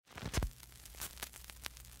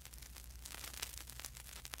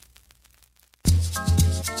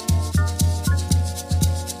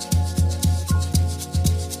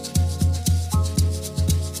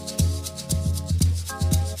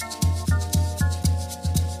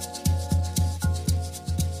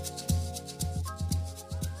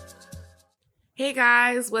Hey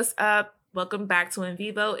guys, what's up? Welcome back to In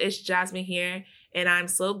Vivo. It's Jasmine here, and I'm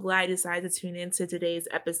so glad you decided to tune into today's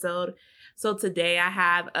episode. So today I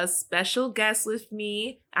have a special guest with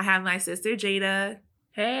me. I have my sister Jada.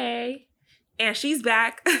 Hey. And she's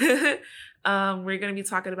back. We're going to be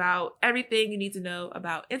talking about everything you need to know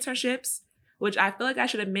about internships, which I feel like I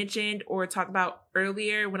should have mentioned or talked about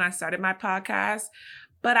earlier when I started my podcast.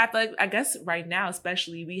 But I feel like, I guess right now,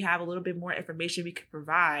 especially, we have a little bit more information we can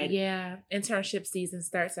provide. Yeah, internship season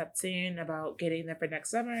starts up soon about getting them for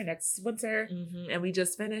next summer, next winter. Mm-hmm. And we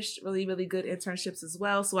just finished really, really good internships as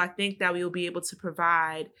well. So I think that we will be able to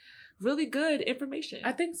provide really good information.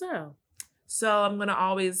 I think so. So I'm going to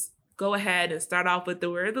always go ahead and start off with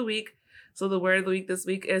the word of the week. So the word of the week this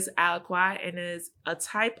week is aliquot, and is a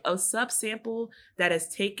type of subsample that is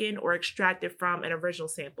taken or extracted from an original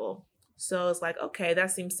sample. So it's like, okay,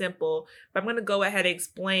 that seems simple, but I'm going to go ahead and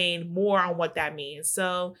explain more on what that means.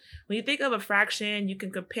 So when you think of a fraction, you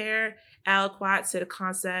can compare aliquot to the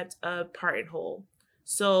concept of part and whole.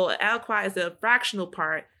 So aliquot is a fractional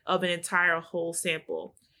part of an entire whole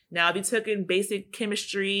sample. Now, if you took in basic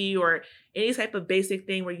chemistry or any type of basic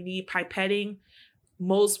thing where you need pipetting,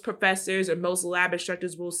 most professors or most lab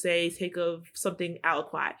instructors will say take of something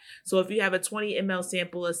aliquot. So if you have a 20 ml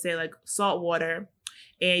sample, let's say like salt water,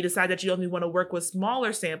 and you decide that you only want to work with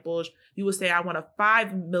smaller samples, you would say, I want a 5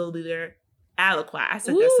 milliliter aliquot. I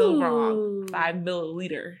said that so wrong. 5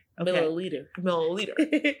 milliliter. Okay.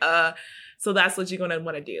 Milliliter. So that's what you're going to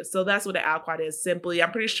want to do. So that's what an aliquot is simply.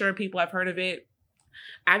 I'm pretty sure people have heard of it.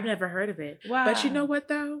 I've never heard of it. Wow. But you know what,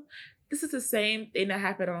 though? This is the same thing that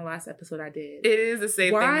happened on the last episode I did. It is the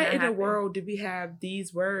same thing. Why in the world do we have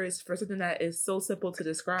these words for something that is so simple to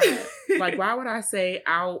describe? Like, why would I say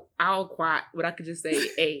aliquot when I could just say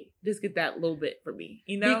a? Just get that little bit for me,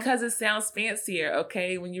 you know? Because it sounds fancier,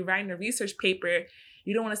 okay? When you're writing a research paper,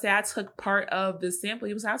 you don't want to say I took part of the sample.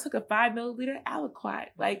 You say I took a 5 milliliter aliquot.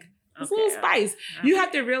 Like, it's a little spice. Okay. You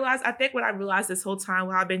have to realize, I think what I realized this whole time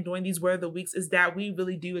while I've been doing these word of the weeks is that we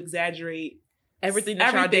really do exagerate everything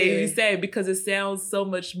we say because it sounds so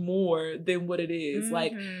much more than what it is. Mm-hmm.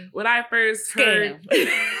 Like when I first heard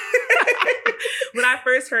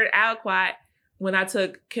aliquot, when I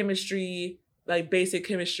took chemistry, like basic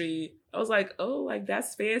chemistry, I was like, oh, like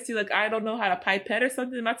that's fancy. Like I don't know how to pipette or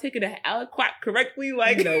something. Am I taking an aliquot correctly?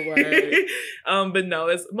 Like no way. But no,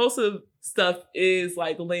 it's most of stuff is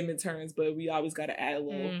like layman terms, but we always got to add a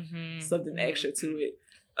little something extra to it.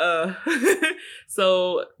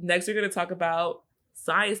 So next we're going to talk about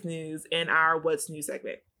science news in our What's New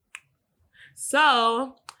segment.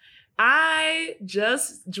 So I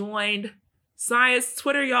just joined Science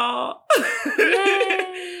Twitter, y'all. Yay!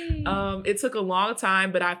 It took a long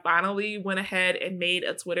time, but I finally went ahead and made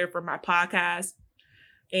a Twitter for my podcast.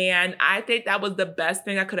 And I think that was the best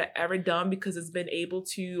thing I could have ever done because it's been able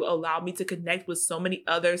to allow me to connect with so many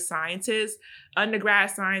other scientists, undergrad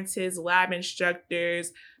scientists, lab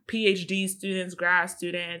instructors, PhD students, grad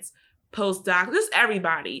students, postdocs, just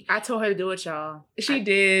everybody. I told her to do it, y'all. She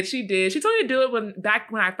did. She told me to do it back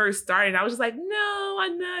when I first started. I was just like, no,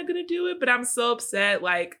 I'm not going to do it. But I'm so upset.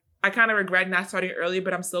 Like, I kind of regret not starting earlier,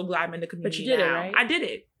 but I'm so glad I'm in the community. But you did now. it, right? I did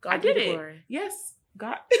it. God I did it. Glory. Yes.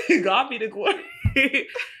 God be the glory.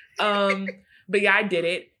 But yeah, I did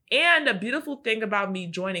it. And the beautiful thing about me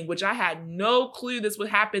joining, which I had no clue this would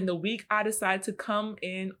happen the week I decided to come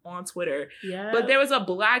in on Twitter. Yeah. But there was a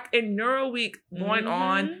Black and Neuro Week going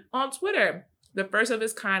on Twitter. The first of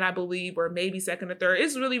its kind, I believe, or maybe second or third.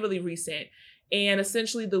 It's really, really recent. And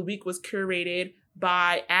essentially the week was curated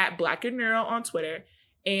by @Black and Neuro on Twitter.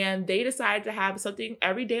 And they decided to have something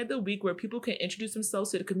every day of the week where people can introduce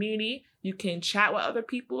themselves to the community. You can chat with other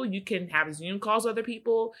people. You can have Zoom calls with other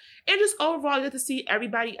people. And just overall, you get to see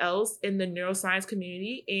everybody else in the neuroscience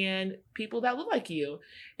community and people that look like you.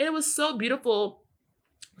 And it was so beautiful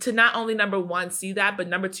to not only, number one, see that, but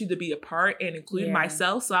number two, to be a part and include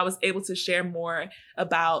myself. So I was able to share more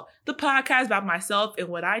about the podcast, about myself and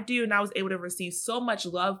what I do. And I was able to receive so much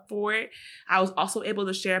love for it. I was also able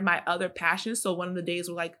to share my other passions. So one of the days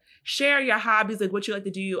were like, share your hobbies, like what you like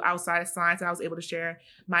to do outside of science. And I was able to share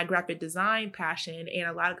my graphic design passion.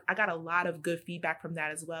 And I got a lot of good feedback from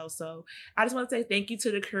that as well. So I just want to say thank you to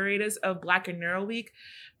the curators of Black and Neuro Week.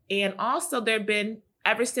 And also there have been,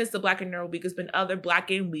 ever since the Black and Neuro Week, there's been other Black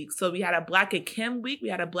and Weeks. So we had a Black and Chem Week, we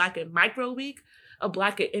had a Black and Micro Week, a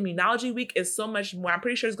Black and Immunology Week, and so much more. I'm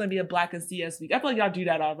pretty sure it's going to be a Black and CS Week. I feel like y'all do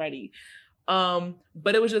that already.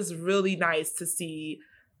 But it was just really nice to see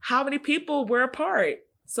how many people were a part.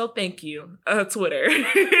 So thank you, Twitter,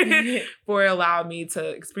 for allowing me to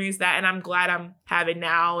experience that. And I'm glad I'm having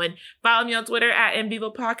now. And follow me on Twitter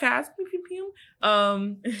 @InVivoPodcast.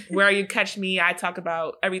 Where you catch me, I talk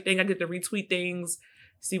about everything. I get to retweet things,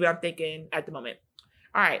 see what I'm thinking at the moment.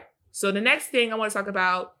 All right. So the next thing I want to talk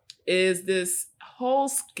about is this whole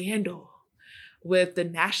scandal with the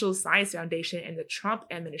National Science Foundation and the Trump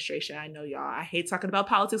administration. I know y'all, I hate talking about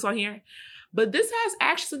politics on here, but this has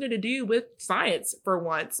actually something to do with science for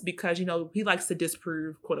once, because, you know, he likes to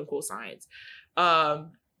disprove quote unquote science. But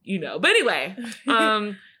anyway,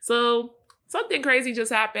 so something crazy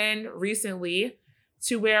just happened recently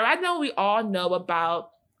to where I know we all know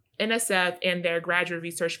about NSF and their graduate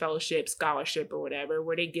research fellowship scholarship or whatever,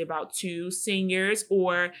 where they give out to seniors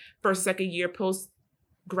or first, second year post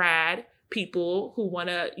grad people who want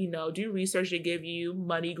to, do research. They give you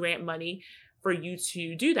money, grant money for you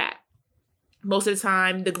to do that. Most of the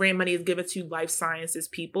time, the grant money is given to life sciences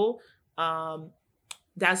people.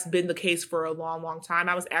 That's been the case for a long, long time.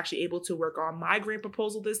 I was actually able to work on my grant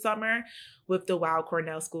proposal this summer with the Weill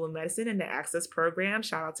Cornell School of Medicine and the Access Program.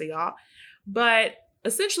 Shout out to y'all. But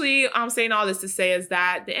essentially, I'm saying all this to say is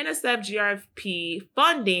that the NSF GRFP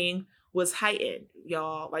funding was heightened,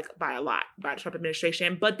 y'all, like by a lot by the Trump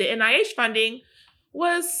administration. But the NIH funding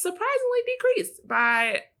was surprisingly decreased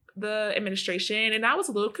by the administration. And I was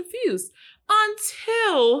a little confused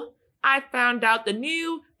until I found out the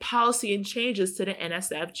new policy and changes to the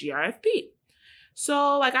NSF GRFP.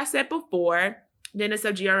 So like I said before, the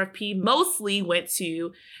NSF GRFP mostly went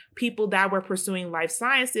to people that were pursuing life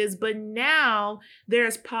sciences, but now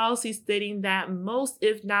there's policy stating that most,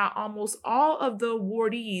 if not almost all of the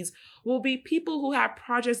awardees will be people who have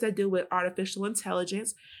projects that deal with artificial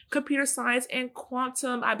intelligence, computer science, and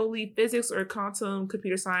quantum, I believe physics or quantum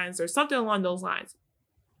computer science or something along those lines.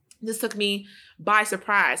 This took me by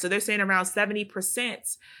surprise. So they're saying around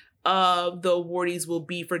 70% of the awardees will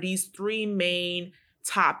be for these three main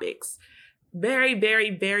topics. Very,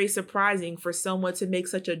 very, very surprising for someone to make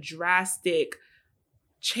such a drastic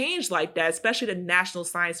change like that, especially the National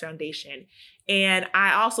Science Foundation. And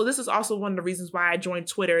this is also one of the reasons why I joined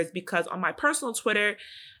Twitter, is because on my personal Twitter,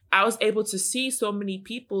 I was able to see so many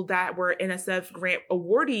people that were NSF grant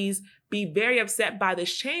awardees be very upset by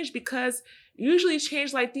this change, because usually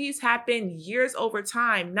change like these happen years over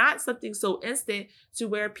time, not something so instant to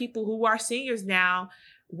where people who are seniors now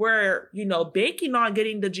were, banking on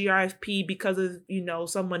getting the GRFP because of,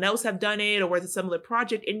 someone else have done it or was a similar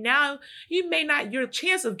project. And now your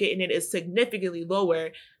chance of getting it is significantly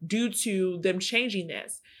lower due to them changing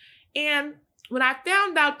this. And when I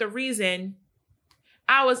found out the reason,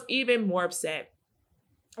 I was even more upset.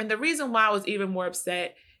 And the reason why I was even more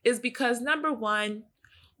upset is because, number one,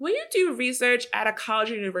 when you do research at a college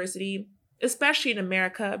or university, especially in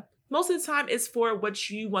America, most of the time it's for what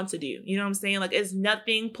you want to do. You know what I'm saying? Like, it's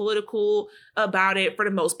nothing political about it for the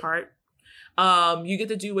most part. You get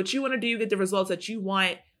to do what you want to do, get the results that you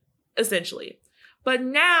want, essentially. But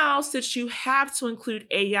now, since you have to include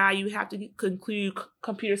AI, you have to include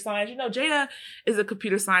computer science. Jada is a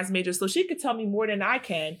computer science major, so she could tell me more than I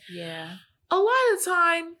can. Yeah. A lot of the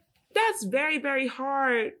time, that's very, very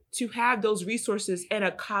hard to have those resources in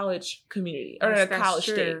a college community or in a college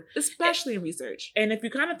state, especially in research. And if you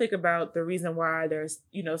kind of think about the reason why there's,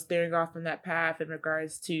 steering off from that path in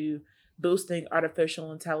regards to boosting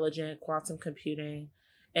artificial intelligence, quantum computing,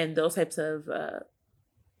 and those types of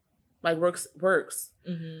works,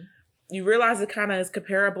 Mm-hmm. you realize it kind of is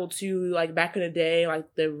comparable to like back in the day,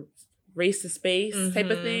 like the race to space type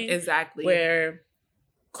of thing. Exactly. Where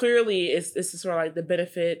clearly it's sort of like the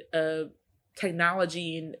benefit of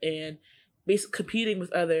technology and basically competing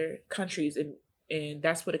with other countries. And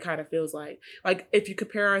that's what it kind of feels like. Like if you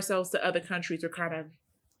compare ourselves to other countries, we're kind of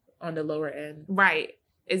on the lower end. Right.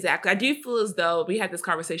 Exactly. I do feel as though we had this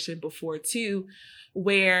conversation before too,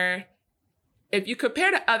 where if you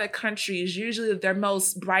compare to other countries, usually their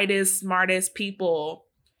most brightest, smartest people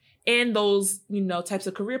in those, types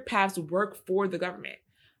of career paths work for the government.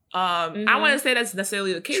 I want to say that's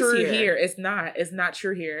necessarily the case here. It's not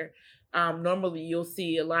true here. Normally you'll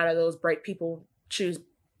see a lot of those bright people choose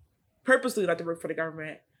purposely not to work for the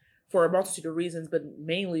government for a multitude of reasons, but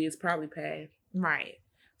mainly it's probably pay. Right.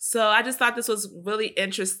 So I just thought this was really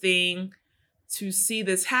interesting to see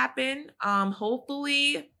this happen.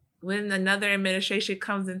 Hopefully when another administration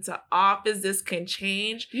comes into office, this can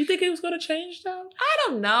change. Do you think it was going to change though? I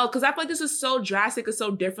don't know, because I feel like this is so drastic and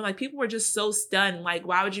so different. Like, people were just so stunned. Like,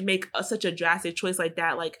 why would you make such a drastic choice like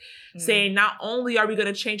that? Like, saying not only are we going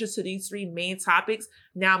to change it to these three main topics,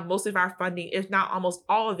 now most of our funding, if not almost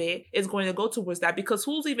all of it, is going to go towards that. Because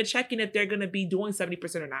who's even checking if they're going to be doing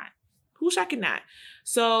 70% or not? Who's checking that?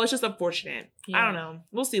 So it's just unfortunate. I don't know.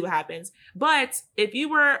 We'll see what happens. But if you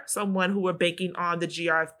were someone who were banking on the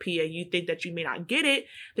GRFP and you think that you may not get it,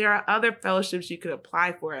 there are other fellowships you could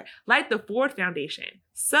apply for, like the Ford Foundation.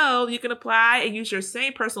 So you can apply and use your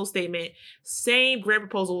same personal statement, same grant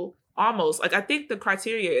proposal, almost. Like, I think the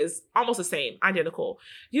criteria is almost the same, identical.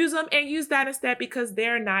 Use them and use that instead because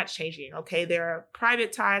they're not changing, okay? They're a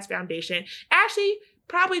privatized foundation. Actually,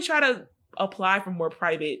 probably try to apply for more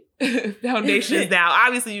private foundations now.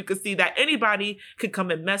 Obviously, you can see that anybody could come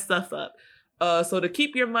and mess stuff up. So to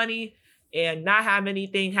keep your money and not have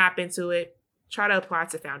anything happen to it, try to apply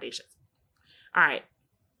to foundations. All right.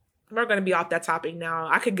 We're going to be off that topic now.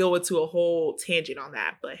 I could go into a whole tangent on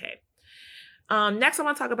that, but hey. Next, I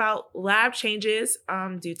want to talk about lab changes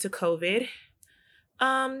due to COVID.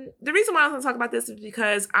 The reason why I want to talk about this is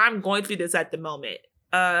because I'm going through this at the moment.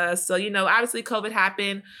 So, obviously COVID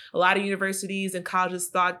happened. A lot of universities and colleges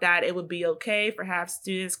thought that it would be okay for have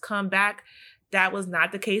students come back. That was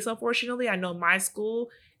not the case, unfortunately. I know my school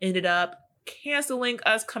ended up canceling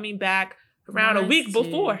us coming back around a week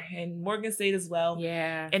before, and Morgan State as well.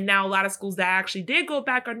 Yeah. And now a lot of schools that actually did go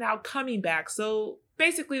back are now coming back. So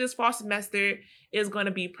basically this fall semester is going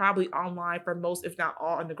to be probably online for most, if not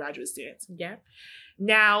all, undergraduate students. Yeah.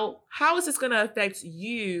 Now, how is this going to affect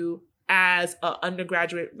you as an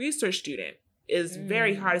undergraduate research student? Is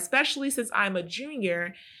very hard, especially since I'm a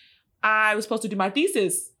junior. I was supposed to do my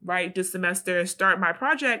thesis, right, this semester, start my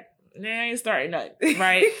project. I ain't starting nothing,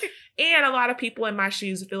 right? And a lot of people in my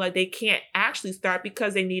shoes feel like they can't actually start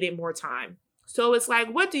because they needed more time. So it's like,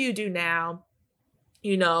 what do you do now?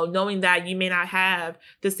 Knowing that you may not have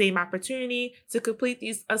the same opportunity to complete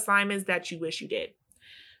these assignments that you wish you did.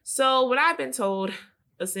 So what I've been told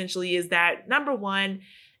essentially is that, number one,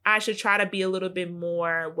 I should try to be a little bit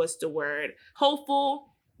more, hopeful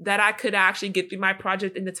that I could actually get through my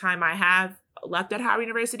project in the time I have left at Howard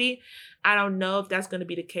University. I don't know if that's going to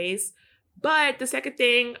be the case. But the second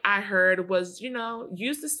thing I heard was,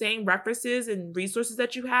 use the same references and resources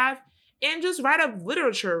that you have and just write a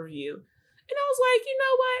literature review. And I was like, you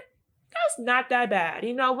know what? That's not that bad.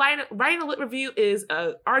 Writing a lit review is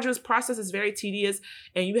an arduous process. It's very tedious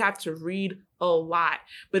and you have to read a lot.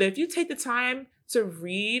 But if you take the time to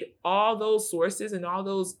read all those sources and all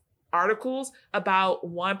those articles about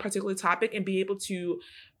one particular topic and be able to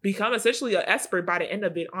become essentially an expert by the end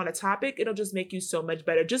of it on a topic, it'll just make you so much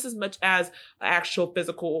better, just as much as an actual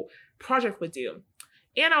physical project would do.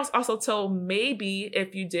 And I was also told maybe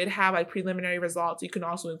if you did have like preliminary results, you can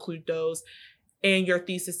also include those in your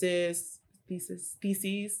theses.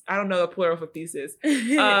 I don't know the plural for thesis.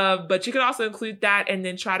 But you can also include that and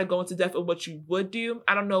then try to go into depth of what you would do.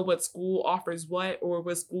 I don't know what school offers what or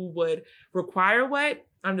what school would require what.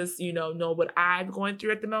 I'm just, know what I'm going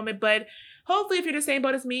through at the moment. But hopefully if you're the same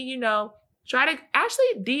boat as me, try to actually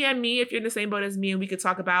DM me if you're in the same boat as me and we could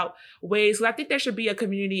talk about ways. So I think there should be a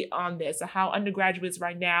community on this, how undergraduates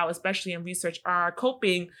right now, especially in research, are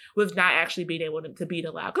coping with not actually being able to be in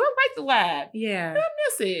the lab. Because I like the lab. Yeah.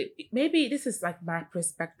 I miss it. Maybe this is like my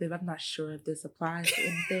perspective. I'm not sure if this applies to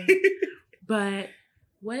anything. But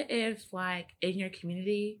what if like in your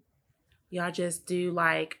community, y'all just do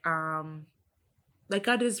like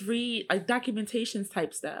y'all just read like documentations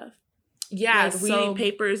type stuff? Yeah, like reading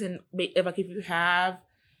papers and if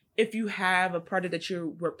you have a project that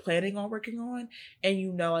you were planning on working on and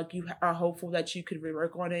you are hopeful that you could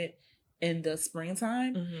rework on it in the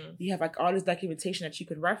springtime, you have like all this documentation that you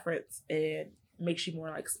can reference and makes you more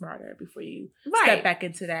like smarter before you step back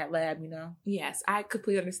into that lab, Yes, I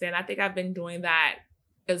completely understand. I think I've been doing that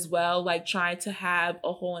as well, like trying to have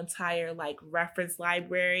a whole entire like reference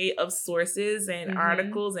library of sources and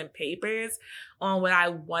articles and papers on what I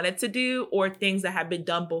wanted to do or things that have been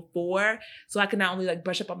done before. So I can not only like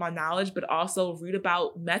brush up on my knowledge, but also read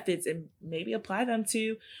about methods and maybe apply them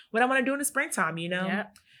to what I want to do in the springtime,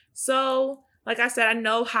 Yep. So like I said, I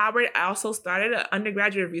know Howard also started an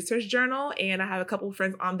undergraduate research journal and I have a couple of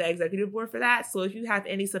friends on the executive board for that. So if you have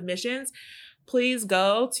any submissions, please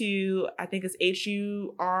go to, I think it's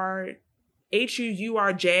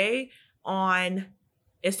HUURJ on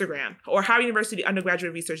Instagram or Howard University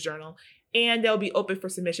Undergraduate Research Journal. And they'll be open for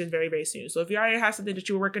submissions very, very soon. So if you already have something that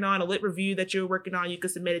you're working on, a lit review that you're working on, you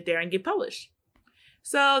can submit it there and get published.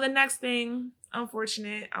 So the next thing,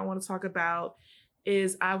 unfortunate, I want to talk about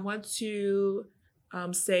is I want to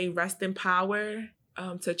say rest in power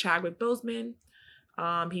to Chadwick Boseman.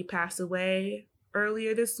 He passed away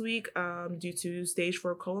earlier this week due to stage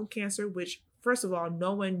 4 colon cancer, which, first of all,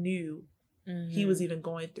 no one knew he was even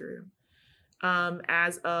going through.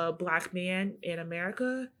 As a Black man in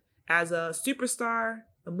America, as a superstar,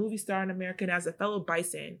 a movie star in America, and as a fellow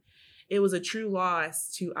Bison, it was a true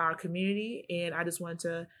loss to our community. And I just wanted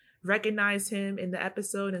to recognize him in the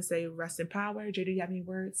episode and say rest in power. Jay, do you have any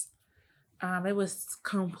words? It was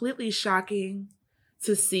completely shocking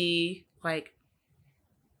to see like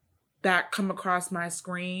that come across my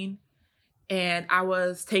screen, and I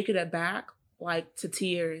was taken aback, like to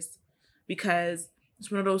tears, because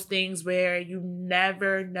it's one of those things where you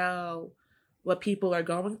never know what people are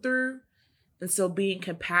going through. And so being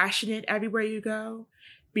compassionate everywhere you go,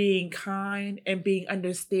 being kind and being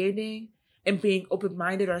understanding and being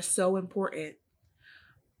open-minded are so important.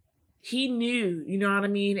 He knew, you know what I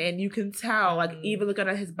mean? And you can tell, like, even looking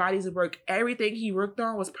at his bodies of work, everything he worked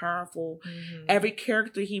on was powerful. Every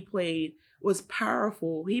character he played was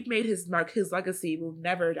powerful. He made his mark. His legacy will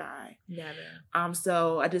never die. Never.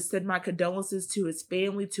 So I just send my condolences to his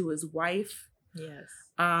family, to his wife. Yes.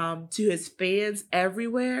 To his fans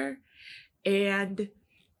everywhere. And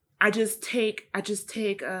I think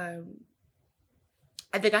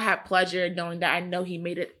I had pleasure knowing that I know he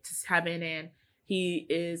made it to heaven and he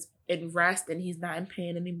is in rest and he's not in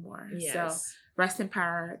pain anymore. Yes. So rest in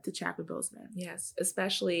power to Chadwick Boseman. Yes,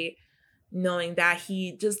 especially knowing that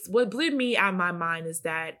what blew me out of my mind is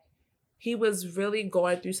that he was really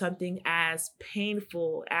going through something as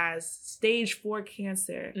painful as stage 4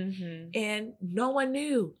 cancer. And no one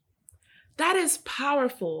knew. That is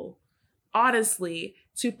powerful, honestly,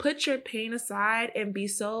 to put your pain aside and be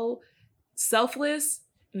so selfless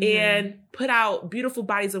and put out beautiful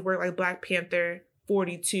bodies of work like Black Panther,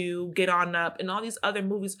 42, Get On Up, and all these other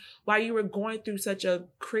movies while you were going through such a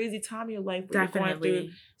crazy time in your life. Definitely. You're going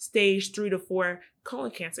through stage 3 to 4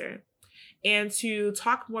 colon cancer. And to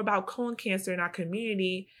talk more about colon cancer in our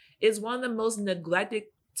community is one of the most neglected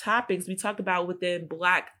topics we talk about within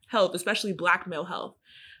Black health, especially Black male health.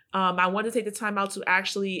 I want to take the time out to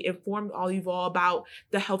actually inform all of you all about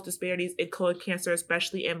the health disparities in colon cancer,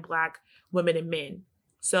 especially in Black women and men.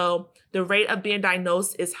 So the rate of being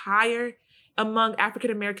diagnosed is higher among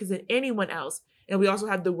African Americans than anyone else. And we also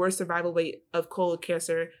have the worst survival rate of colon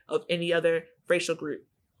cancer of any other racial group.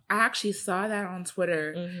 I actually saw that on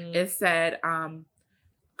Twitter. It said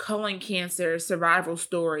colon cancer survival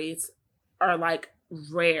stories are like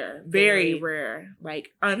rare, very rare,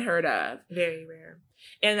 like unheard of. Very rare.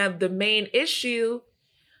 And the main issue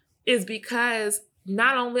is because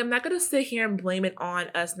not only, I'm not going to sit here and blame it on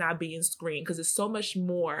us not being screened because it's so much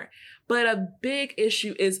more, but a big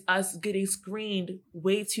issue is us getting screened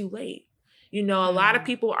way too late. You know, a lot of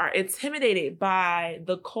people are intimidated by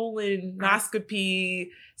the colonoscopy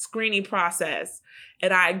screening process.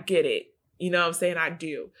 And I get it. You know what I'm saying? I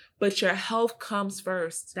do. But your health comes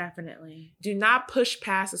first. Definitely. Do not push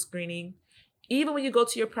past the screening. Even when you go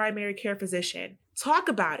to your primary care physician, talk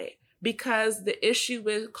about it. Because the issue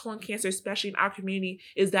with colon cancer, especially in our community,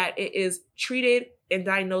 is that it is treated and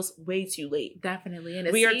diagnosed way too late. Definitely. And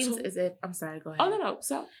it seems as if, I'm sorry, go ahead. Oh, no.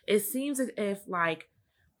 So it seems as if like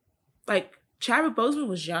Chadwick Boseman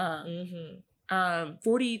was young,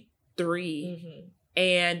 43.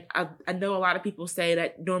 And I know a lot of people say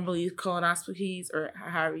that normally colonoscopies, or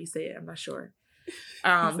however you say it, I'm not sure.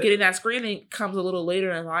 Getting that screening comes a little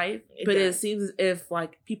later in life. It seems as if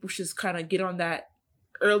like people should kind of get on that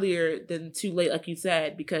earlier than too late, like you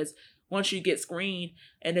said, because once you get screened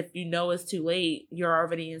and if you know it's too late, you're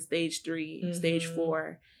already in stage 3, stage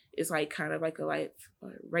 4. It's like kind of like a life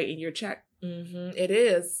right in your check. It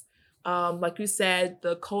is. Like you said,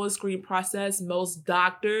 the colon screening process, most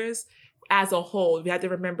doctors as a whole, we have to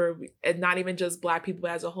remember, and not even just Black people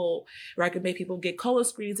as a whole, recommend people get colon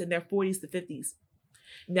screenings in their 40s to 50s.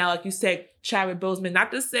 Now, like you said, Chadwick Boseman,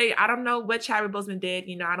 not to say, I don't know what Chadwick Boseman did.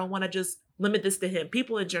 You know, I don't want to just limit this to him.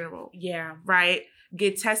 People in general. Yeah. Right?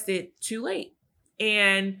 Get tested too late.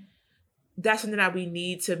 And that's something that we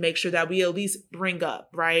need to make sure that we at least bring up,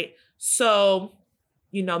 right? So,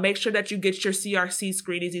 you know, make sure that you get your CRC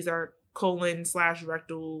screenings. These are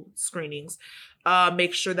colon/rectal screenings.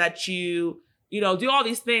 Make sure that you do all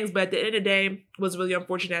these things. But at the end of the day, what's really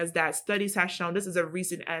unfortunate is that studies have shown, this is as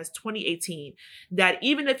recent as 2018, that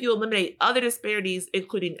even if you eliminate other disparities,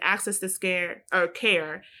 including access to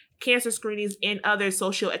care, cancer screenings, and other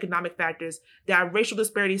socioeconomic factors, that racial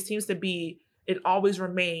disparity seems to be and always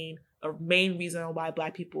remain a main reason why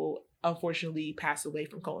Black people unfortunately pass away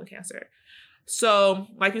from colon cancer. So,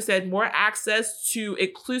 like you said, more access to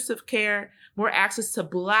inclusive care, more access to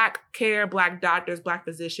Black care, Black doctors, Black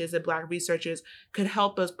physicians, and Black researchers could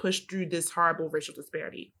help us push through this horrible racial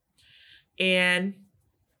disparity. And,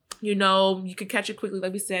 you can catch it quickly,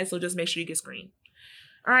 like we said, so just make sure you get screened.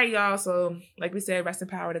 All right, y'all. So, like we said, rest in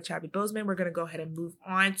power to Chadwick Boseman. We're going to go ahead and move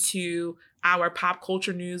on to our pop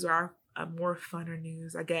culture news, or more funner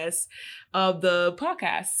news, I guess, of the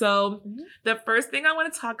podcast. So the first thing I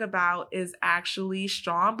want to talk about is actually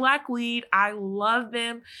Strong Black Lead. I love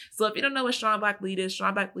them. So if you don't know what Strong Black Lead is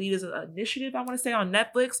an initiative, I want to say, on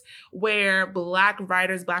Netflix where Black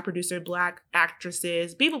writers, Black producers, Black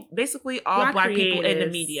actresses, people, basically all Black people in the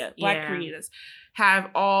media, Black creators, have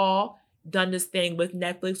all done this thing with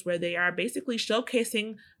Netflix where they are basically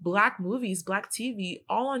showcasing Black movies, Black TV,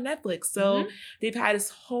 all on Netflix. So they've had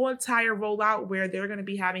this whole entire rollout where they're going to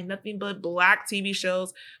be having nothing but Black TV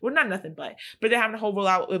shows. Well, not nothing but they're having a whole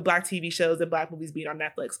rollout with Black TV shows and Black movies being on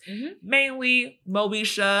Netflix. Mainly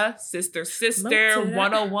Moesha, Sister,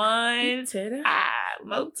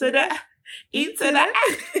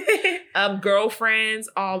 101, Girlfriends,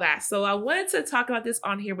 all that. So I wanted to talk about this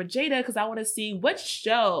on here with Jada because I want to see what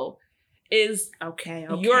show is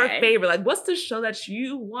your favorite. Like, what's the show that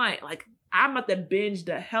you want? Like, I'm about to binge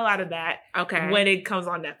the hell out of that when it comes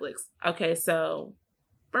on Netflix. Okay, so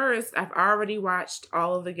first, I've already watched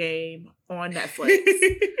all of The Game on Netflix.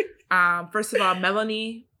 First of all,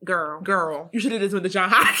 Melanie, girl. You should have just went to John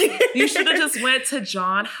Hopkins. You should have just went to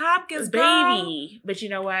John Hopkins, baby. But you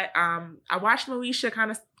know what? I watched Moesha,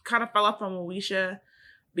 kind of fell off on Moesha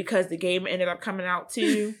because The Game ended up coming out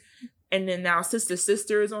too. And then now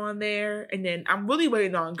Sister is on there. And then I'm really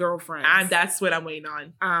waiting on Girlfriends. That's what I'm waiting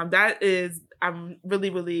on. I'm really,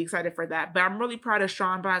 really excited for that. But I'm really proud of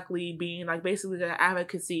Strong Black Lead being like basically the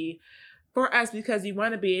advocacy for us because you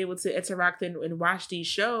want to be able to interact and watch these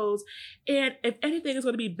shows. And if anything, it's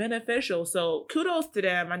going to be beneficial. So kudos to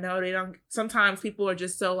them. I know sometimes people are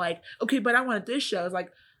just so like, okay, but I wanted this show. It's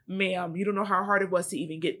like, ma'am, you don't know how hard it was to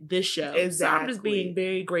even get this show. Exactly. So I'm just being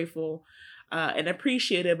very grateful and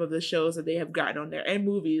appreciative of the shows that they have gotten on there and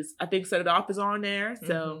movies. I think Set It Off is on there.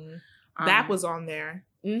 So that was on there.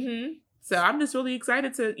 So I'm just really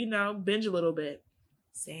excited to, binge a little bit.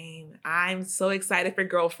 Same. I'm so excited for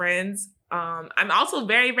Girlfriends. I'm also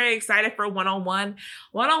very, very excited for 101.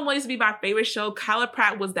 101 used to be my favorite show. Kyla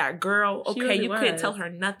Pratt was that girl. Okay, really couldn't tell her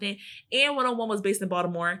nothing. And 101 was based in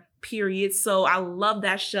Baltimore, period. So I love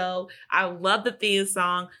that show. I love the theme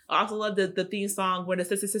song. I also love the theme song where the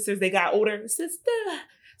sisters, they got older. Sister.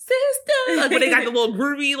 Like when they got the little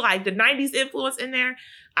groovy, like the 90s influence in there.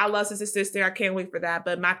 I love Sister. I can't wait for that.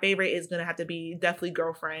 But my favorite is going to have to be definitely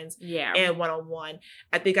Girlfriends. Yeah. And 101.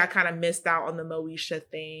 I think I kind of missed out on the Moesha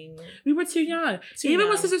thing. We were too young. Even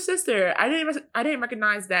with Sister, I didn't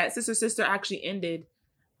recognize that Sister actually ended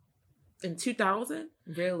in 2000.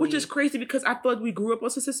 Really? Which is crazy because I feel like we grew up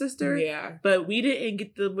with Sister. Yeah. But we didn't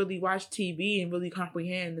get to really watch TV and really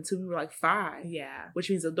comprehend until we were like 5. Yeah. Which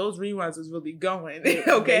means that those reruns was really going.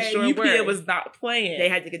 Okay. Sure UPN was not playing. They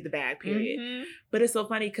had to get the bag, period. But it's so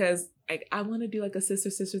funny because like I want to do like a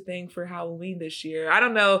sister thing for Halloween this year. I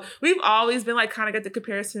don't know. We've always been like kind of got the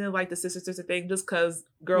comparison of like the sister thing just because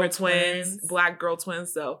girl twins, Black girl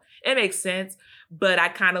twins. So it makes sense. But I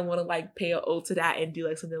kind of want to like pay an ode to that and do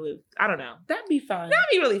like something with, I don't know. That'd be fun. That'd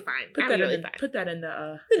be really fun. Put that in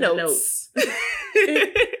the notes.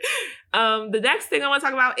 The next thing I want to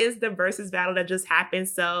talk about is the Versus battle that just happened.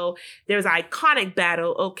 So there's an iconic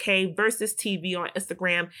battle, okay? Versus TV on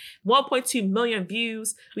Instagram, 1.2 million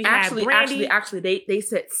views. We actually, they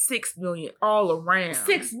said 6 million all around.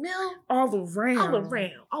 6 mil all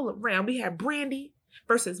around. We had Brandy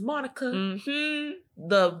versus Monica.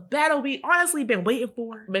 The battle we honestly been waiting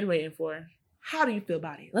for. How do you feel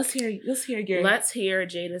about it? Let's hear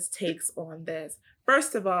Jada's takes on this.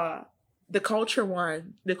 First of all, the culture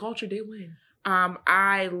won. The culture did win.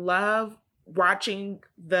 I love watching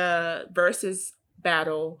the Versus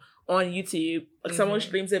battle on YouTube. Like someone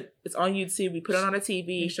streams it. It's on YouTube. We put it on a TV.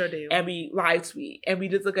 We sure do. And we live tweet. And we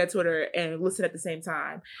just look at Twitter and listen at the same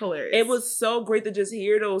time. Hilarious. It was so great to just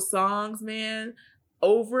hear those songs, man,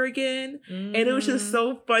 over again. And it was just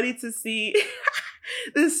so funny to see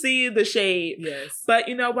the shade. Yes. But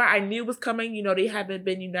you know what? I knew it was coming. They haven't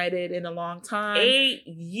been united in a long time. 8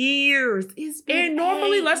 years. It's been and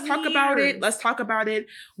normally let's talk about it. Let's talk about it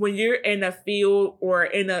when you're in a field or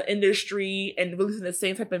in an industry and releasing the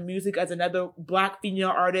same type of music as another Black female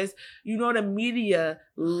artist. The media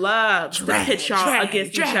loves to pit y'all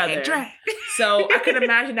against each other. So I can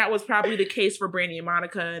imagine that was probably the case for Brandy and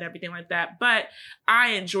Monica and everything like that. But I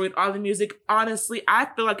enjoyed all the music. Honestly, I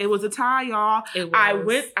feel like it was a tie, y'all.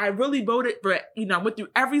 I really voted for, I went through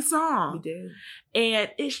every song. You did.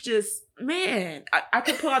 And it's just, man, I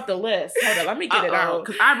could pull out the list. Hold on, let me get it out.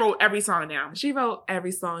 Because I wrote every song down. She wrote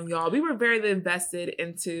every song, y'all. We were very invested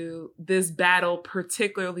into this battle,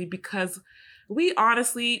 particularly because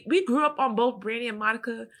we grew up on both Brandy and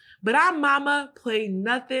Monica, but our mama played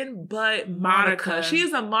nothing but Monica.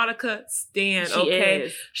 She's a Monica stan, okay?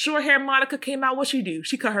 Is. Short hair Monica came out. What she do?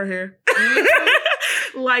 She cut her hair.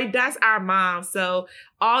 Like, that's our mom. So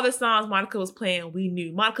all the songs Monica was playing, we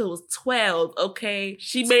knew. Monica was 12, okay?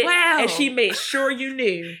 She made sure you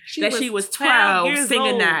knew that she was 12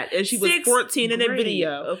 singing old. That. And she was 14 in the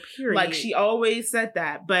video. Like, she always said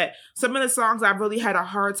that. But some of the songs I really had a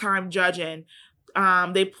hard time judging.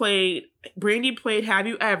 Brandy played Have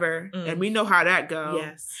You Ever, and we know how that goes.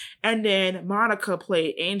 Yes. And then Monica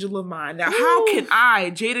played Angel of Mine. Now, how can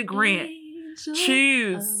I, Jada Grant,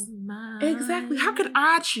 choose? Exactly. How can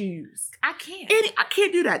I choose? I can't. I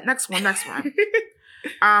can't do that. Next one.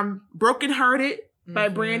 Broken Hearted by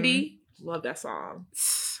Brandy. Love that song.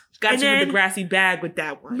 Got you in the grassy bag with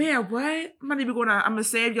that one. Man, what? I'm gonna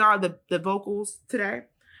save y'all the vocals today.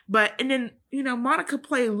 And then, Monica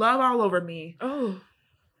played Love All Over Me. Oh.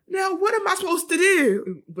 Now, what am I supposed to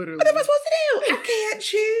do? Literally. What am I supposed to do? I can't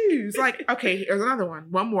choose. Like, okay, here's another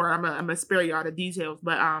one. One more. I'm gonna spare y'all the details,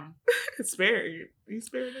 but spare you. You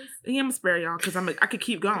spare this? Yeah, I'm gonna spare y'all because I could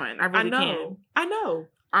keep going. I really can. I know.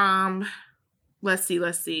 Let's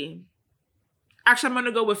see. Actually, I'm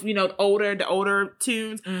gonna go with the older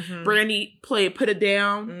tunes. Mm-hmm. Brandy played Put It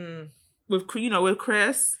Down with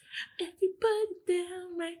Chris. If you put it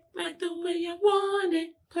down right, like the way I want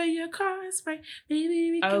it, play your cards right,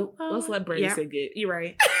 baby. Let's let Brandy sing it. You're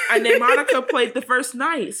right. And then Monica played The First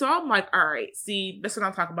Night. So I'm like, all right, see, that's what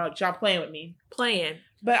I'm talking about. Y'all playing with me.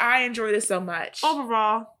 But I enjoyed it so much.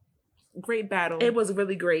 Overall, great battle. It was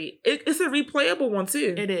really great. It's a replayable one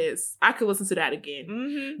too. It is. I could listen to that again.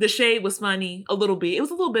 Mm-hmm. The shade was funny a little bit. It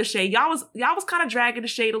was a little bit shade. Y'all was kind of dragging the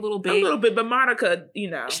shade a little bit. But Monica, she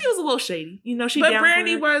was a little shady. She. But down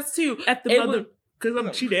Brandy was too at the mother.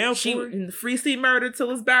 Because she down for it. In the free seat murder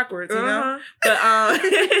till it's backwards, Uh-huh. But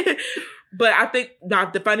but I think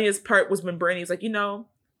the funniest part was when Brandy was like,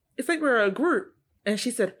 it's like we're a group, and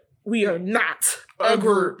she said, "We are not a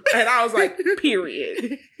group," and I was like,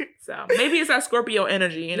 period. So maybe it's that Scorpio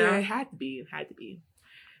energy, Yeah, it had to be.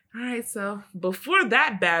 All right, so before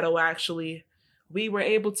that battle, actually, we were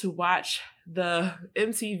able to watch the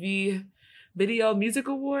MTV Video Music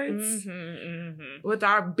Awards with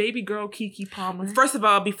our baby girl Keke Palmer. First of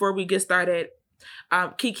all, before we get started,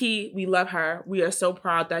 Keke, we love her. We are so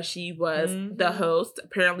proud that she was the host.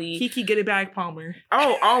 Apparently, Keke Get It Back Palmer.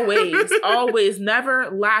 Oh, always,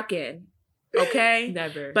 never lacking. Okay,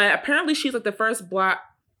 never. But apparently, she's like the first black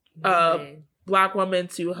woman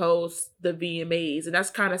to host the VMAs, and that's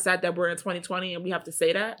kind of sad that we're in 2020 and we have to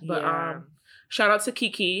say that. But shout out to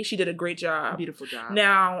Keke. She did a great job. Beautiful job.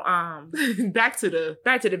 Now, back to the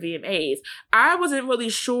VMAs. I wasn't really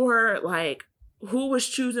sure like who was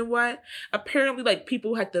choosing what. Apparently, like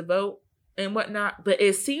people had to vote and whatnot, but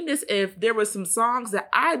it seemed as if there were some songs that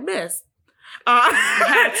I missed.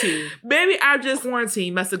 Had to. Maybe I just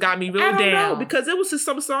quarantine must have got me real down. I don't know, because it was just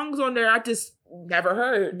some songs on there I just never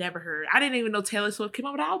heard. I didn't even know Taylor Swift came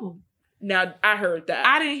out with an album. Now, I heard that.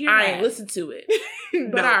 I didn't hear that. I ain't listened to it.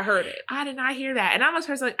 But I heard it. I did not hear that. And I'm a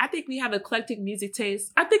person, like, I think we have eclectic music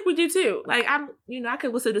taste. I think we do too. Like, I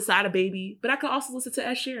could listen to Sada Baby, but I could also listen to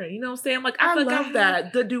Ed Sheeran. You know what I'm saying? Like, I love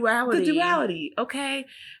that. The duality. Okay?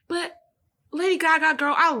 But Lady Gaga,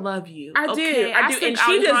 girl, I love you. I do. And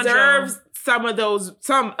she deserves some of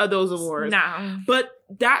those awards. Nah. But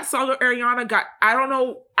that song of Ariana got, I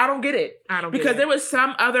don't get it. Because there was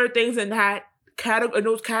some other things in that in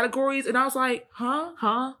those categories, and I was like,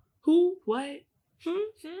 huh? Who? What?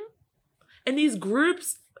 And these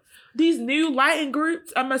groups, these new Latin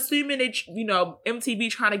groups, I'm assuming MTV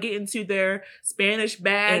trying to get into their Spanish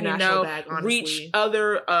bag, reach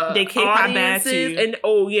other they K-pop bag too. And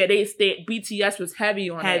BTS was heavy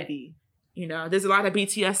on it. There's a lot of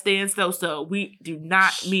BTS stands though, so we do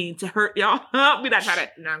not mean to hurt y'all. We're not trying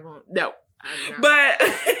to. No.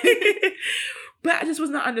 But I just was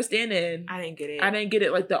not understanding. I didn't get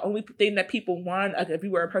it. Like, the only thing that people want, like, if you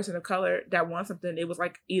were a person of color that wants something, it was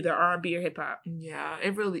like either R&B or hip hop. Yeah,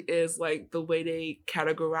 it really is like the way they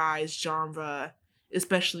categorize genre,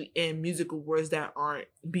 especially in music awards that aren't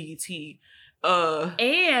BET. And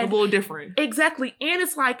a little different. Exactly. And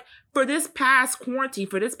it's like, for this past quarantine,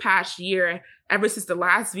 for this past year, ever since the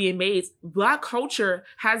last VMAs, Black culture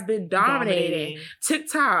has been dominating.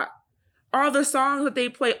 TikTok, all the songs that they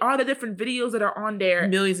play, all the different videos that are on there.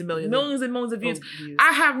 Millions and millions of views.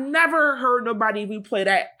 I have never heard nobody replay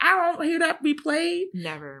that. I don't hear that replayed.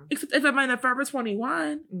 Never. Except if I'm in a Forever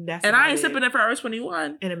 21. And I ain't sipping a Forever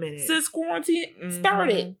 21. In a minute. Since quarantine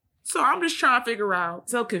started. So I'm just trying to figure out.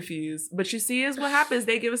 So confused. But you see is what happens.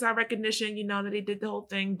 They give us our recognition, that they did the whole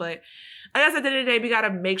thing. But I guess at the end of the day, we got to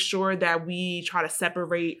make sure that we try to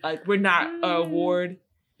separate. Like, we're not an award.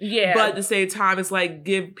 Yeah. But at the same time, it's like,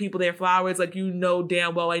 give people their flowers. Like,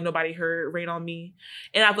 damn well ain't nobody heard Rain on Me.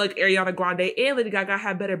 And I feel like Ariana Grande and Lady Gaga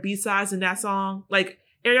have better B-sides than that song. Like,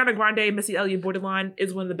 Ariana Grande, Missy Elliott, Borderline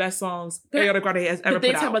is one of the best songs Ariana Grande has ever put out. But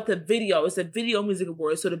they talk about the video. It's a Video Music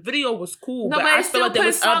Awards. So the video was cool. No, but I feel like there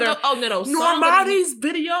was other... Normality's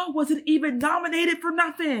video wasn't even nominated for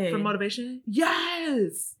nothing. For Motivation?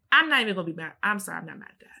 Yes. I'm not even going to be mad. I'm sorry. I'm not mad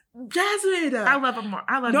at that. Jasmine. I love her more.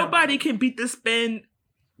 Nobody can beat the spin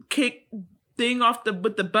kick thing off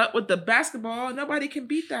with the butt with the basketball. Nobody can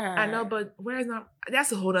beat that. I know, but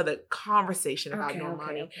that's a whole other conversation about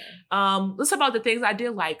Normani. Okay. Let's talk about the things I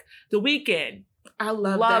did like. The Weeknd. I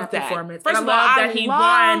love that performance. First of all, I love that he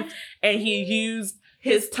won and he used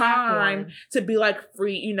his time to be like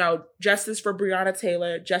free, justice for Breonna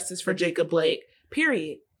Taylor, justice for Jacob Blake.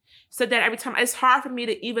 Period. Said that every time. It's hard for me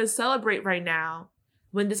to even celebrate right now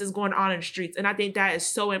when this is going on in the streets. And I think that is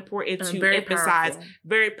so important to emphasize. Powerful.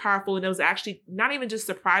 Very powerful. And it was actually not even just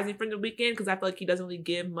surprising from the Weeknd, because I feel like he doesn't really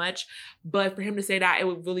give much. But for him to say that, it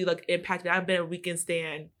would really impact me. I've been a Weeknd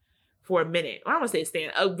stan for a minute. I don't want to say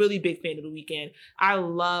stan, a really big fan of the Weeknd. I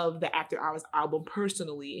love the After Hours album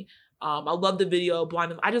personally. I love the video,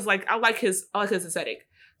 Blind. I like his aesthetic.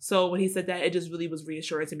 So when he said that, it just really was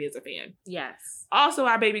reassuring to me as a fan. Yes. Also,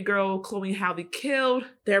 our baby girl, Chloe Halle, killed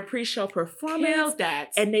their pre-show performance. Killed that.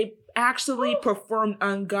 And they actually performed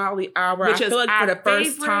Ungodly Hour. I feel like for the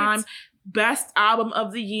first time, best album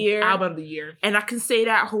of the year. Album of the year. And I can say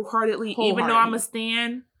that wholeheartedly. Even though I'm a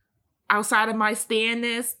stan, outside of my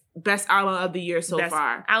stanness, best album of the year so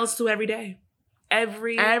far. I listen to it every day.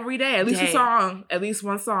 Every day. At least a song. At least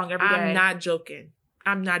one song every day. I'm not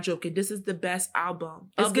joking. This is the best album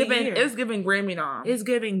of the year. It's giving Grammy nom. It's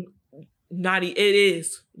giving naughty. It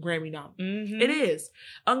is Grammy nom. Mm-hmm. It is.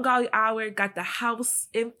 Ungodly Hour got the house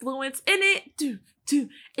influence in it.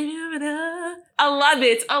 I love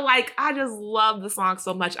it. I just love the song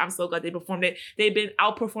so much. I'm so glad they performed it. They've been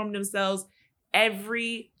outperforming themselves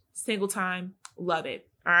every single time. Love it.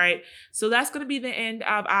 All right. So that's going to be the end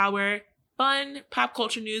of our fun pop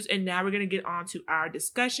culture news. And now we're going to get on to our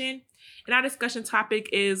discussion. And our discussion topic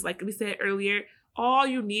is, like we said earlier, all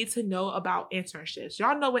you need to know about internships.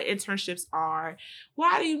 Y'all know what internships are.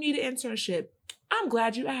 Why do you need an internship? I'm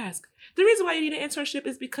glad you asked. The reason why you need an internship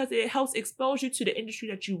is because it helps expose you to the industry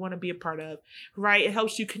that you want to be a part of, right? It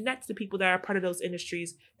helps you connect to people that are part of those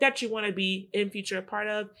industries that you want to be in future a part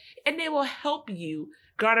of. And they will help you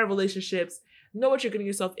garner relationships, know what you're getting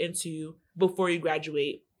yourself into before you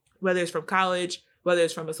graduate, whether it's from college, whether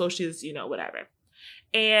it's from associates, whatever.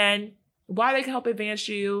 And why they can help advance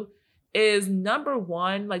you is, number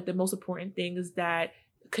one, the most important thing is that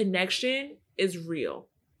connection is real.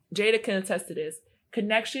 Jada can attest to this.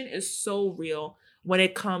 Connection is so real when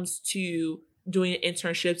it comes to doing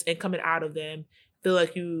internships and coming out of them. Feel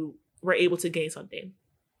like you were able to gain something.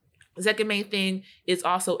 The second main thing is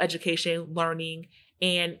also education, learning,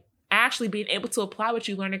 and actually being able to apply what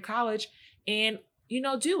you learn in college and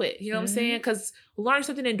do it. You know what I'm saying? Because learning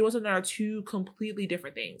something and doing something are two completely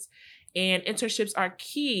different things. And internships are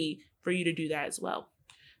key for you to do that as well.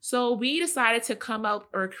 So we decided to come up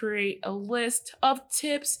or create a list of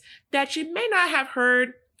tips that you may not have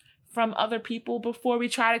heard from other people before. We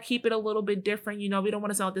try to keep it a little bit different. We don't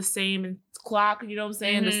want to sound the same clock, you know what I'm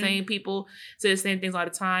saying? The same people say the same things all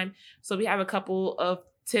the time. So we have a couple of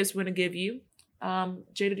tips we're going to give you. Jada,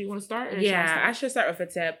 do you want to start? I should start with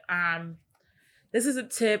a tip. This is a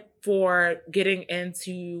tip for getting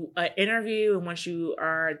into an interview and once you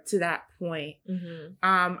are to that point.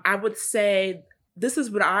 I would say this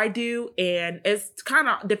is what I do, and it's kind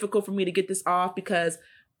of difficult for me to get this off because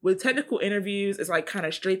with technical interviews, it's kind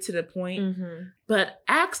of straight to the point. But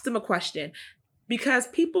ask them a question because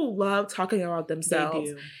people love talking about themselves.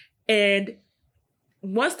 They do. And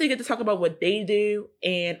once they get to talk about what they do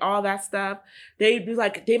and all that stuff, they be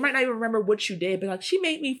they might not even remember what you did, but she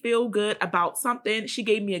made me feel good about something. She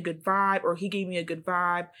gave me a good vibe, or he gave me a good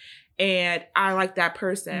vibe, and I like that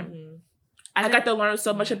person. I got to learn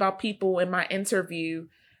so much about people in my interview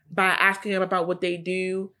by asking them about what they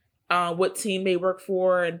do, what team they work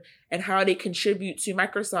for, and how they contribute to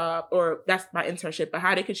Microsoft, or that's my internship, but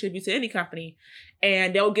how they contribute to any company.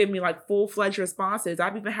 And they'll give me full-fledged responses.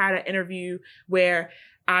 I've even had an interview where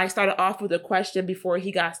I started off with a question before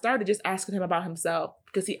he got started, just asking him about himself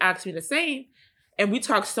because he asked me the same. And we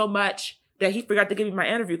talked so much that he forgot to give me my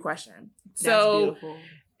interview question. That's beautiful.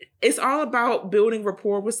 it's all about building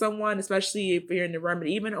rapport with someone, especially if you're in the room. And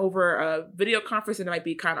even over a video conference, it might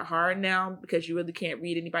be kind of hard now because you really can't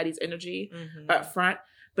read anybody's energy up front.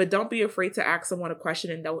 But don't be afraid to ask someone a question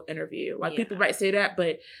in no interview. Like, people might say that,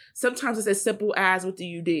 but sometimes it's as simple as, what do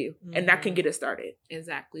you do? And that can get it started.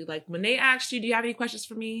 Exactly. Like, when they ask you, do you have any questions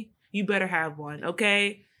for me? You better have one,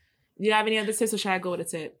 okay? Do you have any other tips, or should I go with a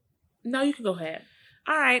tip? No, you can go ahead.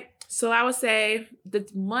 All right. So I would say that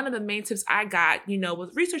one of the main tips I got,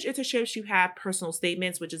 with research internships, you have personal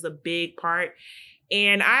statements, which is a big part.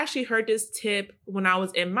 And I actually heard this tip when I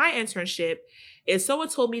was in my internship. And someone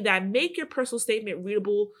told me that make your personal statement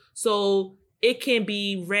readable so it can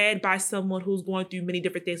be read by someone who's going through many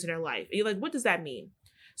different things in their life. And you're like, what does that mean?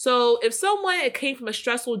 So if someone came from a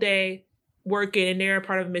stressful day working and they're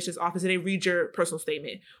part of a admissions office and they read your personal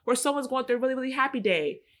statement, or someone's going through a really, really happy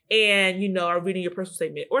day and, are reading your personal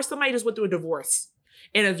statement, or somebody just went through a divorce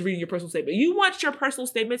and is reading your personal statement. You want your personal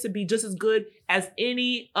statement to be just as good as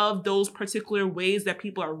any of those particular ways that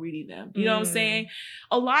people are reading them. You know what I'm saying?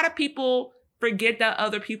 A lot of people forget that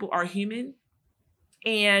other people are human.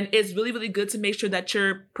 And it's really, really good to make sure that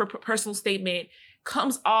your personal statement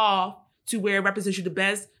comes off to where it represents you the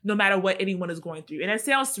best, no matter what anyone is going through. And it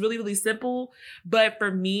sounds really, really simple. But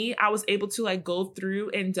for me, I was able to go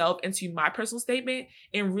through and delve into my personal statement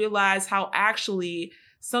and realize how actually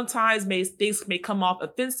sometimes things may come off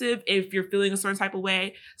offensive if you're feeling a certain type of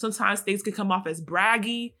way. Sometimes things can come off as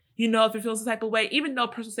braggy, if you're feeling some type of way. Even though a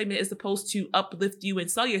personal statement is supposed to uplift you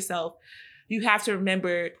and sell yourself, you have to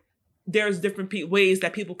remember there's different ways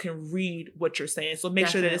that people can read what you're saying. So make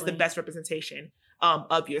sure that it's the best representation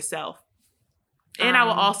of yourself. And I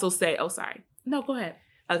will also say, No, go ahead.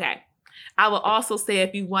 Okay. I will also say,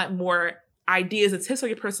 if you want more ideas and tips on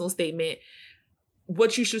your personal statement,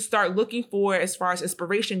 what you should start looking for as far as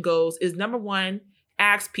inspiration goes is, number one,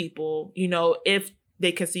 ask people, if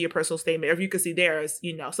they can see your personal statement, or if you can see theirs.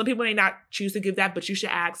 Some people may not choose to give that, but you should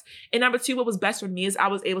ask. And number two, what was best for me is I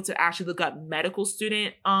was able to actually look up medical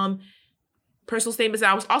student personal statements.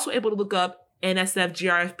 I was also able to look up NSF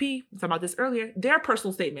GRFP, we talked about this earlier, their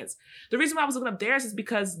personal statements. The reason why I was looking up theirs is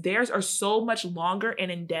because theirs are so much longer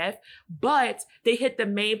and in depth, but they hit the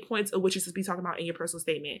main points of what you should be talking about in your personal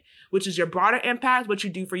statement, which is your broader impact, what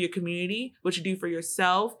you do for your community, what you do for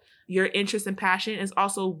yourself, your interest and passion, is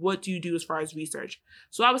also what do you do as far as research.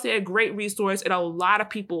 So I would say a great resource, and a lot of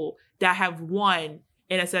people that have won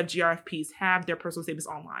NSF GRFPs have their personal statements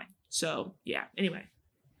online. So yeah, anyway.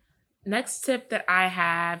 Next tip that I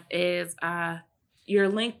have is your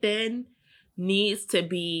LinkedIn needs to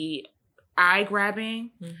be eye-grabbing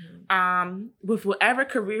with whatever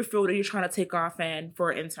career field that you're trying to take off in for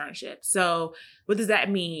an internship. So what does that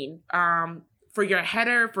mean? For your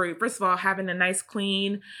header, first of all, having a nice,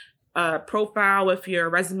 clean profile with your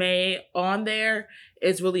resume on there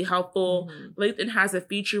is really helpful. LinkedIn has a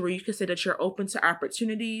feature where you can say that you're open to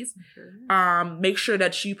opportunities. Make sure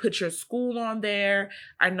that you put your school on there.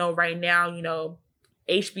 I know right now,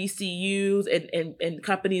 HBCUs and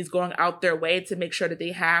companies going out their way to make sure that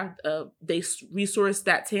they resource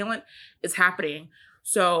that talent is happening.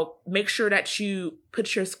 So make sure that you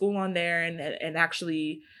put your school on there and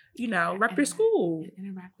actually rep your school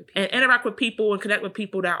and interact with people and connect with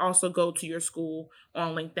people that also go to your school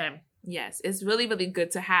on LinkedIn. Yes, it's really, really good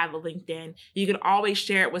to have a LinkedIn. You can always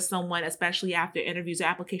share it with someone, especially after interviews or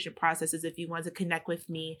application processes. If you want to connect with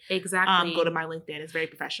me, exactly, go to my LinkedIn. It's very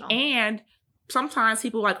professional. And sometimes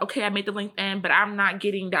people are like, okay, I made the LinkedIn, but I'm not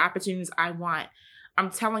getting the opportunities I want. I'm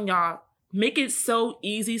telling y'all, make it so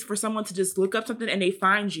easy for someone to just look up something and they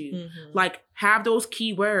find you. Like, have those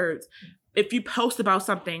keywords. If you post about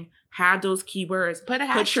something, have those keywords.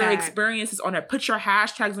 Put your experiences on it. Put your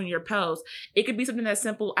hashtags on your post. It could be something as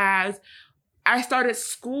simple as, I started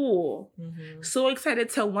school. So excited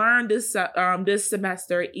to learn this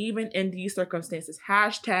semester, even in these circumstances.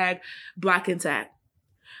 Hashtag Black in Tech.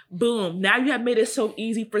 Boom. Now you have made it so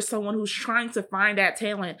easy for someone who's trying to find that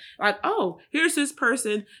talent. Like, oh, here's this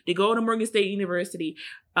person. They go to Morgan State University.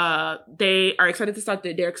 They are excited to start.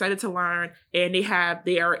 They're excited to learn, and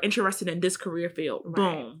they are interested in this career field. Right.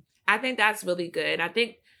 Boom. I think that's really good. I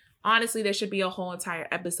think, honestly, there should be a whole entire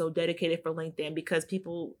episode dedicated for LinkedIn because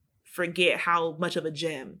people forget how much of a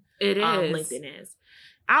gem LinkedIn is.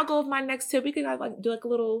 I'll go with my next tip. We could do a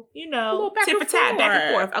little, tip for tat, back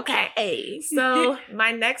and forth. Okay. So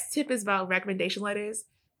my next tip is about recommendation letters,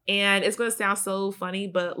 and it's going to sound so funny,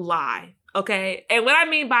 but lie. Okay. And what I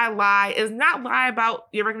mean by lie is not lie about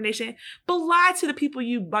your recommendation, but lie to the people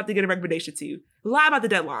you about to get a recommendation to. Lie about the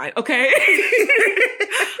deadline. Okay.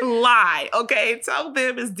 Lie. Okay. Tell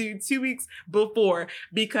them it's due 2 weeks before,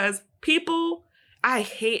 because people, I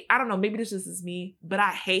don't know, maybe this is me, but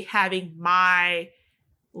I hate having my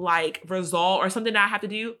like result or something that I have to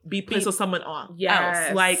do be placed on someone else.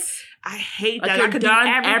 Like I hate that. Like I could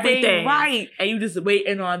done do everything right, and you just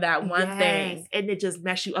waiting on that one thing, and it just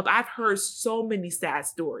mess you up. I've heard so many sad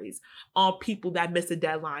stories on people that miss a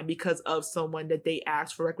deadline because of someone that they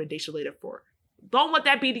asked for recommendation later for. Don't let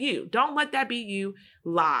that be you. Don't let that be you.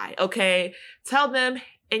 Lie, okay? Tell them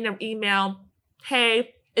in your email,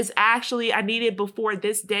 hey, it's actually, I need it before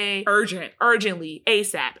this day. Urgently,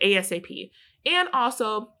 ASAP. And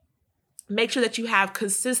also, make sure that you have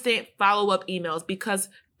consistent follow-up emails because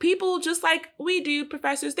people, just like we do,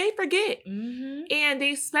 professors, they forget. Mm-hmm. And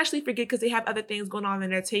they especially forget because they have other things going on in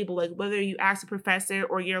their table, like whether you ask a professor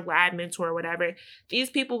or your lab mentor or whatever, these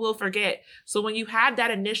people will forget. So when you have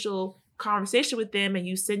that initial conversation with them and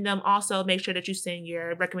you send them, also make sure that you send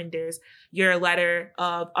your recommenders, your letter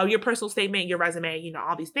of your personal statement, your resume,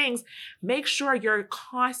 all these things. Make sure you're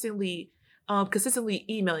constantly consistently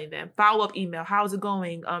emailing them. Follow-up email. How's it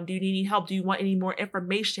going? Do you need any help? Do you want any more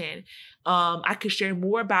information? I could share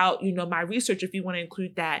more about, my research if you want to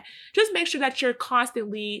include that. Just make sure that you're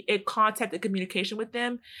constantly in contact and communication with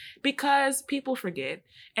them because people forget.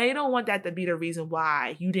 And you don't want that to be the reason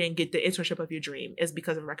why you didn't get the internship of your dream is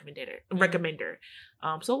because of a recommender.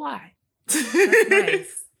 So lie. That's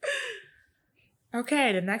nice.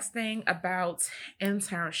 Okay, the next thing about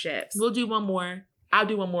internships. We'll do one more. I'll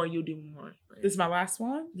do one more. You do one more. This is my last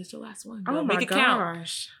one? This is your last one. Oh my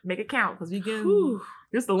gosh. Make it count because we can.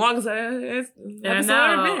 This is the longest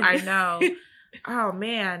I know. Oh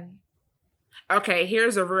man. Okay,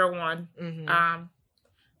 here's a real one. Mm-hmm.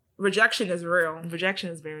 Rejection is real.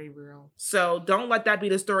 Rejection is very real. So don't let that be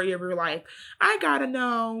the story of your life. I gotta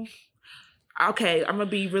know. Okay, I'm gonna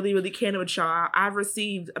be really, really candid with y'all. I've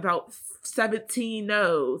received about 17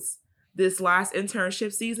 no's this last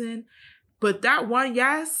internship season. But that one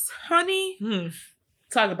yes, honey,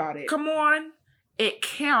 talk about it. Come on. It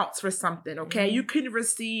counts for something, okay? You can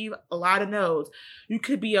receive a lot of no's. You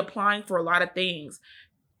could be applying for a lot of things.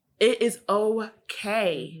 It is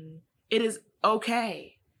okay. It is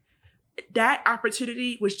okay. That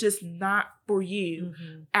opportunity was just not for you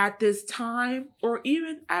at this time or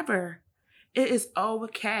even ever. It is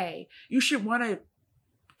okay. You should want to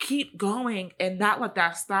keep going and not let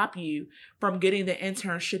that stop you from getting the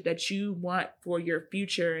internship that you want for your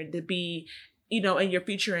future and to be, in your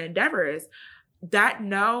future endeavors. That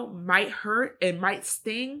no might hurt and might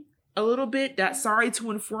sting a little bit. That sorry to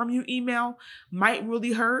inform you email might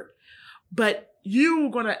really hurt, but you're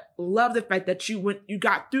going to love the fact that you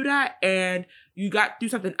got through that and you got through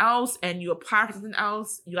something else and you applied for something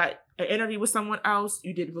else. You got an interview with someone else.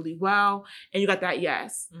 You did really well and you got that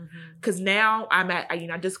yes. Because now I'm at,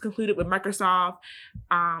 I just concluded with Microsoft.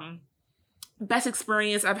 Best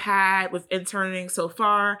experience I've had with interning so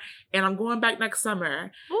far. And I'm going back next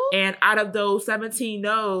summer. Ooh. And out of those 17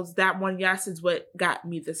 no's, that one yes is what got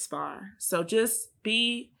me this far. So just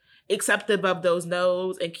be acceptive of those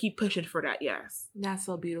no's and keep pushing for that yes. That's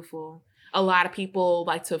so beautiful. A lot of people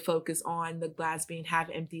like to focus on the glass being half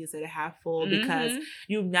empty instead of half full because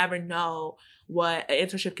you never know what an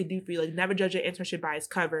internship can do for you. Like, never judge an internship by its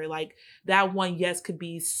cover. Like, that one yes could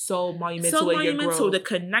be so monumental in your growth. The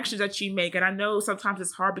connections that you make. And I know sometimes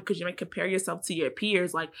it's hard because you may compare yourself to your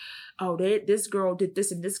peers. Like, oh, this girl did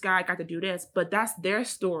this and this guy got to do this. But that's their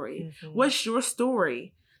story. What's your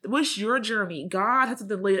story? What's your journey? God has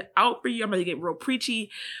something laid out for you. I'm going to get real preachy.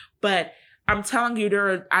 But I'm telling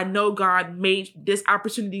you, I know God made this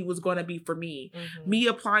opportunity was going to be for me. Me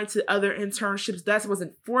applying to other internships, that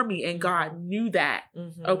wasn't for me. And God knew that.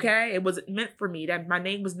 Okay? It wasn't meant for me. That my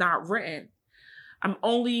name was not written. I'm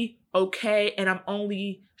only okay and I'm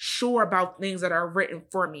only sure about things that are written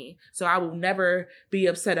for me. So I will never be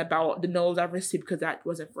upset about the no's I've received because that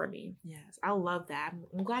wasn't for me. Yes, I love that.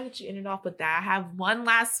 I'm glad that you ended off with that. I have one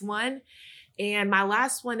last one. And my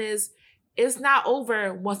last one is, it's not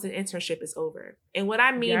over once an internship is over. And what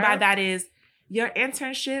I mean by that is your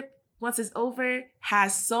internship, once it's over,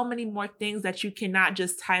 has so many more things that you cannot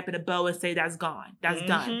just type in a bow and say that's gone. That's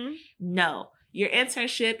done. No. Your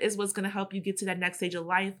internship is what's going to help you get to that next stage of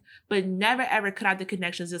life, but never ever cut out the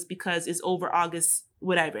connections just because it's over August,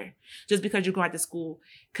 whatever. Just because you're going to school.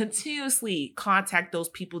 Continuously contact those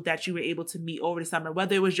people that you were able to meet over the summer,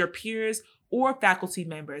 whether it was your peers or faculty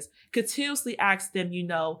members. Continuously ask them,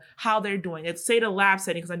 how they're doing. It's say the lab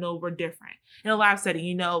setting, because I know we're different. In a lab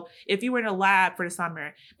setting, if you were in a lab for the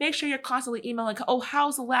summer, make sure you're constantly emailing, oh,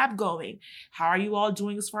 how's the lab going? How are you all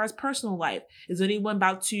doing as far as personal life? Is anyone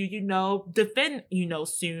about to, defend,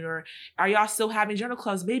 soon? Or are y'all still having journal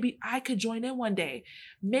clubs? Maybe I could join in one day.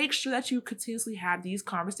 Make sure that you continuously have these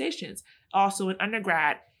conversations. Also in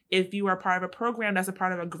undergrad, if you are part of a program that's a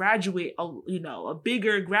part of a graduate, a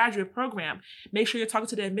bigger graduate program, make sure you're talking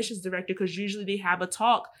to the admissions director, because usually they have a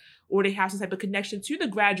talk or they have some type of connection to the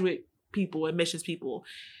graduate people, admissions people.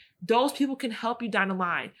 Those people can help you down the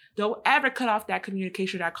line. Don't ever cut off that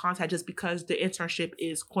communication, that contact, just because the internship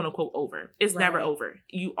is quote unquote over. It's never over.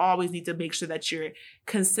 You always need to make sure that you're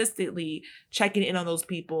consistently checking in on those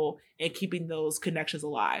people and keeping those connections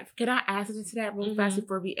alive. Can I add something to that real fast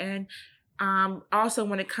before we end? Also,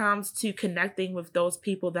 when it comes to connecting with those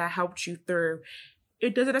people that helped you through,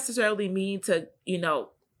 it doesn't necessarily mean to,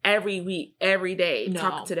 every week, every day,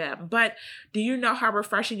 talk to them. But do you know how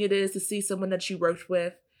refreshing it is to see someone that you worked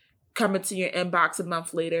with come into your inbox a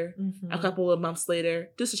month later, a couple of months later,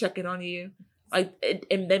 just to check in on you? Like,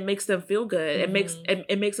 and that makes them feel good. It makes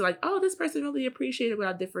it like, oh, this person really appreciated what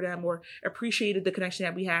I did for them, or appreciated the connection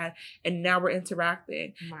that we had, and now we're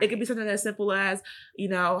interacting. Right. It could be something as simple as,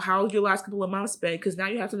 how's your last couple of months been? Because now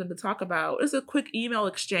you have something to talk about. It's a quick email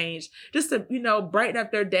exchange just to, brighten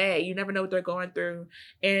up their day. You never know what they're going through.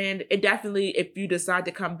 And it definitely, if you decide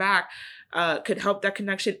to come back, could help that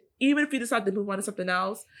connection. Even if you decide to move on to something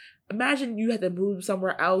else, imagine you had to move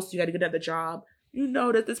somewhere else. You got to get another job. You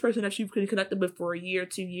know that this person that you've been connected with for a year,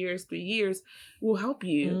 2 years, 3 years will help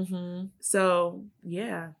you. So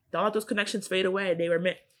yeah, don't let those connections fade away. They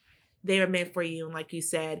were meant for you. And like you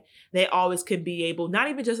said, they always can be able, not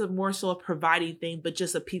even just a more so a providing thing, but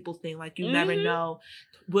just a people thing. Like you never know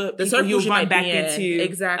what the people you'll run back into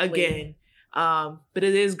again. But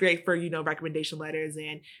it is great for, recommendation letters,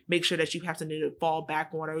 and make sure that you have something to fall back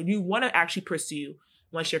on, or you want to actually pursue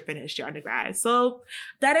once you're finished your undergrad. So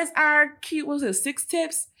that is our cute, 6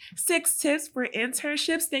 tips? 6 tips for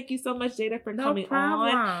internships. Thank you so much, Jada, for coming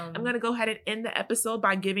on. I'm going to go ahead and end the episode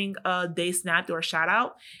by giving a Day Snap or a shout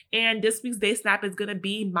out. And this week's Day Snap is going to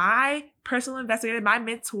be my personal investigator, my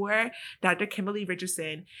mentor, Dr. Kimberly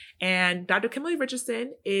Richardson. And Dr. Kimberly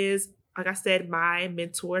Richardson is, like I said, my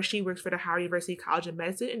mentor. She works for the Howard University College of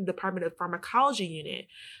Medicine in the Department of Pharmacology unit.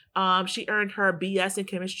 She earned her BS in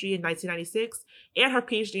chemistry in 1996 and her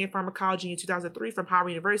PhD in pharmacology in 2003 from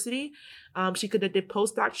Howard University. She conducted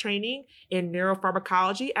postdoc training in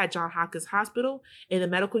neuropharmacology at Johns Hopkins Hospital in the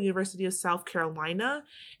Medical University of South Carolina.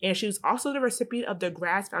 And she was also the recipient of the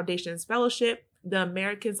Gratz Foundation's Fellowship, the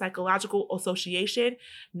American Psychological Association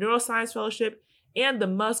Neuroscience Fellowship, and the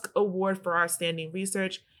Musk Award for Outstanding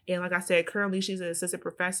Research. And like I said, currently she's an assistant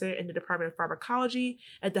professor in the Department of Pharmacology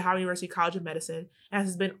at the Howard University College of Medicine, and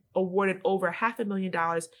has been awarded over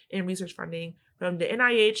 $500,000 in research funding from the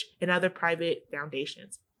NIH and other private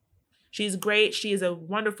foundations. She's great. She is a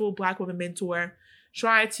wonderful Black woman mentor,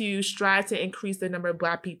 trying to strive to increase the number of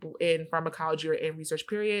Black people in pharmacology or in research,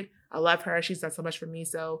 period. I love her. She's done so much for me.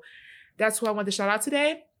 So that's who I want to shout out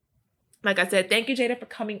today. Like I said, thank you, Jada, for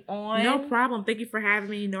coming on. No problem. Thank you for having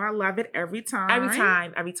me. I love it every time.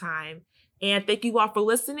 Every time. And thank you all for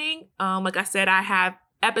listening. Like I said, I have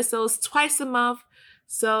episodes twice a month.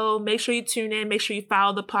 So make sure you tune in. Make sure you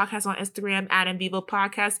follow the podcast on Instagram at InVivo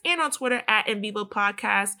Podcast and on Twitter at InVivo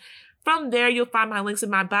Podcast. From there, you'll find my links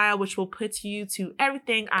in my bio, which will put you to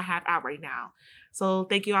everything I have out right now. So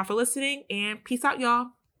thank you all for listening, and peace out, y'all.